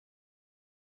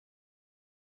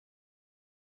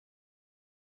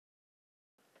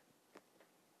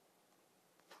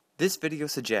This video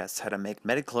suggests how to make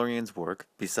Midi-chlorians work,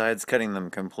 besides cutting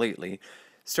them completely,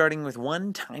 starting with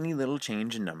one tiny little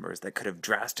change in numbers that could have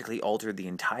drastically altered the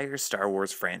entire Star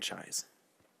Wars franchise.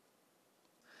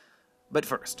 But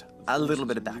first, a little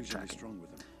bit of backtracking.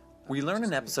 We learn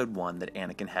in Episode 1 that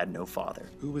Anakin had no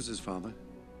father. Who was his father?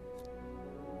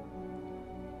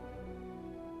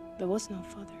 There was no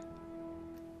father.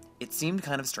 It seemed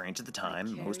kind of strange at the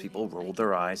time. Most people rolled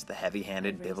their eyes at the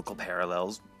heavy-handed biblical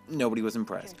parallels. Nobody was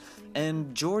impressed.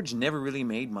 And George never really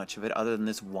made much of it other than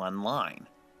this one line.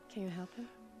 Can you help him?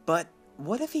 But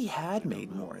what if he had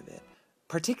made more of it?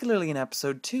 Particularly in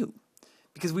Episode 2.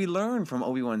 Because we learn from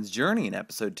Obi-Wan's journey in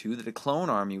Episode 2 that a clone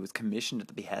army was commissioned at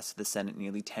the behest of the Senate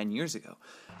nearly 10 years ago.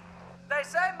 They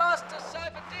say Master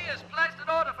Cyber D has placed an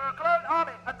order for a clone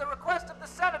army at the request of the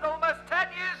Senate almost 10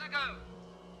 years ago.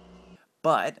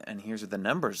 But, and here's where the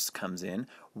numbers comes in,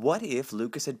 what if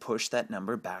Lucas had pushed that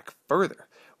number back further?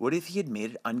 What if he had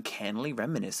made it uncannily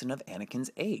reminiscent of Anakin's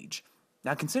age?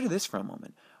 Now consider this for a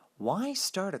moment. Why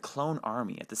start a clone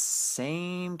army at the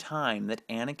same time that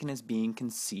Anakin is being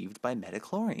conceived by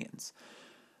Midi-chlorians?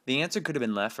 The answer could have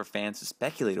been left for fans to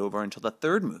speculate over until the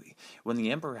third movie, when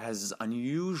the Emperor has this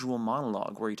unusual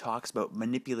monologue where he talks about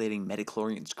manipulating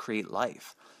Midi-chlorians to create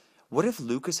life. What if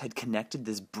Lucas had connected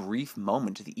this brief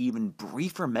moment to the even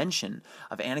briefer mention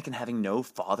of Anakin having no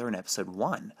father in Episode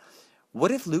 1? What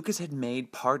if Lucas had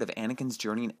made part of Anakin's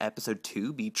journey in Episode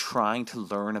 2 be trying to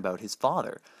learn about his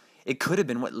father? It could have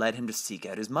been what led him to seek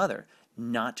out his mother,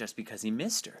 not just because he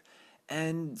missed her.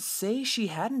 And say she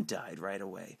hadn't died right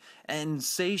away, and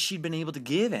say she'd been able to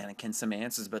give Anakin some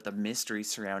answers about the mystery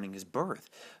surrounding his birth.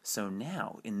 So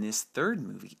now, in this third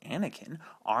movie, Anakin,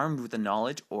 armed with the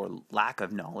knowledge or lack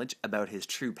of knowledge about his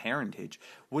true parentage,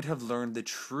 would have learned the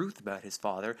truth about his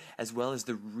father, as well as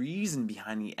the reason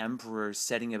behind the Emperor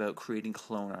setting about creating a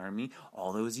clone army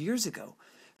all those years ago.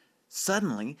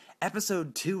 Suddenly,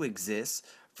 Episode 2 exists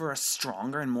for a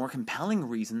stronger and more compelling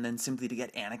reason than simply to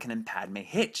get Anakin and Padme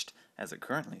hitched, as it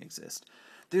currently exists.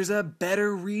 There's a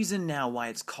better reason now why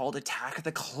it's called Attack of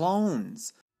the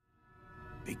Clones.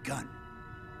 Begun.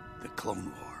 The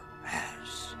Clone War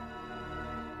has.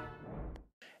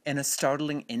 In a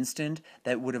startling instant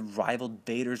that would have rivaled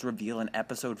Vader's reveal in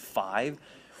Episode 5,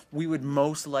 we would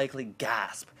most likely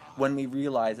gasp when we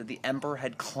realized that the Emperor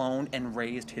had cloned and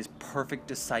raised his perfect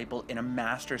disciple in a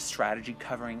master strategy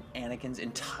covering Anakin's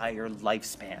entire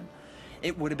lifespan.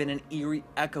 It would have been an eerie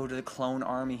echo to the clone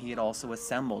army he had also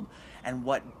assembled, and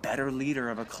what better leader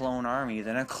of a clone army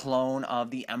than a clone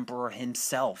of the Emperor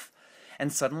himself?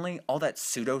 And suddenly, all that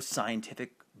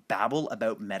pseudo-scientific babble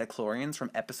about Midi-chlorians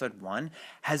from Episode 1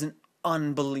 has an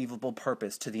unbelievable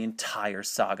purpose to the entire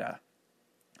saga.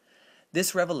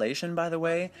 This revelation, by the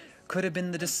way, could have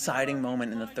been the deciding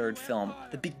moment in the third film,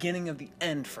 the beginning of the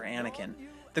end for Anakin.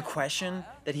 The question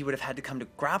that he would have had to come to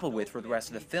grapple with for the rest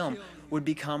of the film would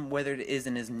become whether it is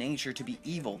in his nature to be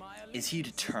evil. Is he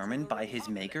determined by his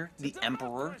maker, the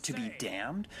Emperor, to be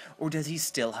damned, or does he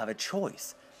still have a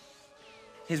choice?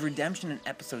 His redemption in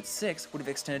Episode 6 would have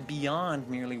extended beyond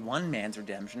merely one man's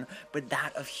redemption, but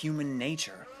that of human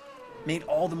nature, made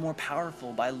all the more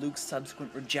powerful by Luke's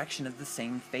subsequent rejection of the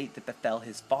same fate that befell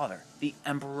his father, the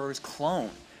Emperor's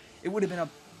clone. It would have been a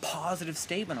positive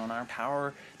statement on our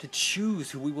power to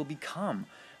choose who we will become,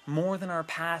 more than our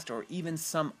past or even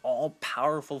some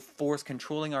all-powerful force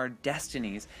controlling our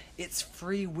destinies. It's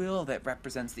free will that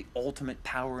represents the ultimate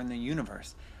power in the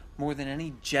universe, more than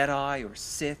any Jedi or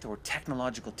Sith or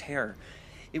technological terror.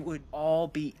 It would all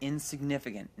be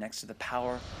insignificant next to the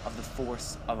power of the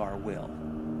force of our will.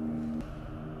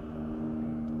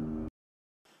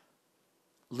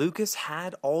 Lucas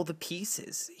had all the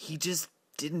pieces. He just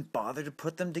didn't bother to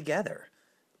put them together.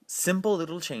 Simple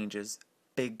little changes,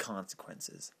 big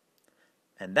consequences.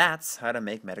 And that's how to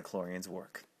make Midi-chlorians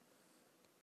work.